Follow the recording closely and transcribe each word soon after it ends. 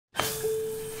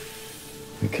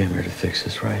We came here to fix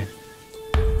this, right?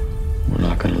 We're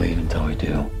not gonna leave until we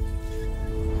do.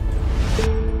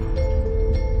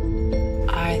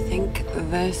 I think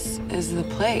this is the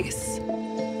place.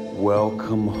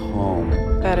 Welcome home.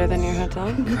 Better than your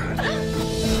hotel?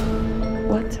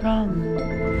 What's wrong?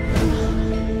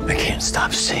 I can't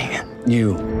stop seeing it.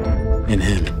 You and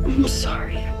him. I'm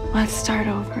sorry. Let's start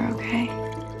over, okay?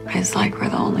 It's like we're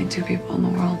the only two people in the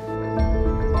world.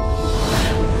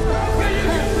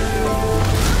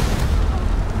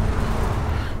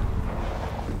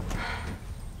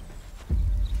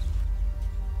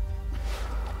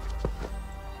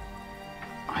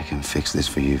 I can fix this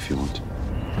for you if you want.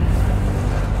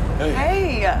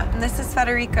 Hey, this is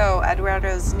Federico,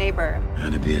 Eduardo's neighbor.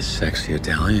 Had to be a sexy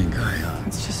Italian guy, huh?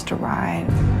 It's just a ride.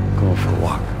 Going for a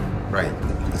walk. Right.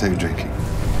 I'll take a drink.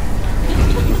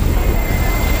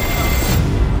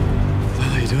 What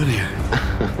are you doing here?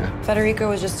 Federico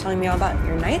was just telling me all about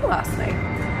your night last night.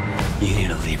 You need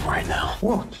to leave right now.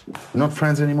 What? We're not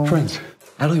friends anymore? Friends,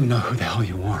 I don't even know who the hell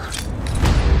you are.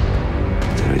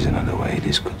 There is another way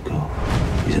this could go,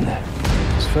 isn't there?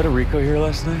 Was Federico here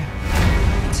last night?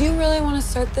 Do you really want to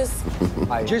start this?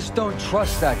 I just don't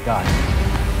trust that guy.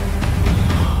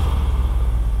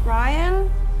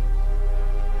 Ryan?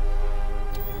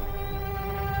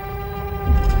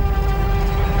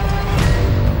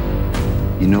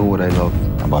 You know what I love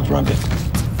about Rabbit?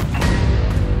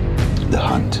 The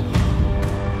hunt.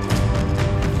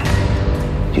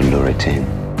 You lure it in,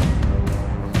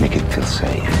 make it feel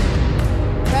safe,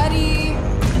 Ready?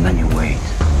 and then you wait.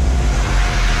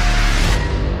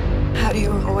 How do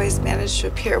you always manage to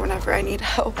appear whenever I need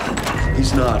help?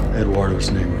 He's not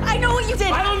Eduardo's neighbor. I know what you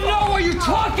did! I don't know what you're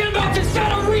talking about, it's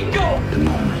Federico! The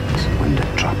moment when the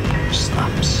trap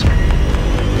snaps.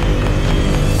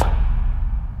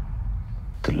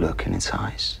 The look in its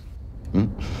eyes.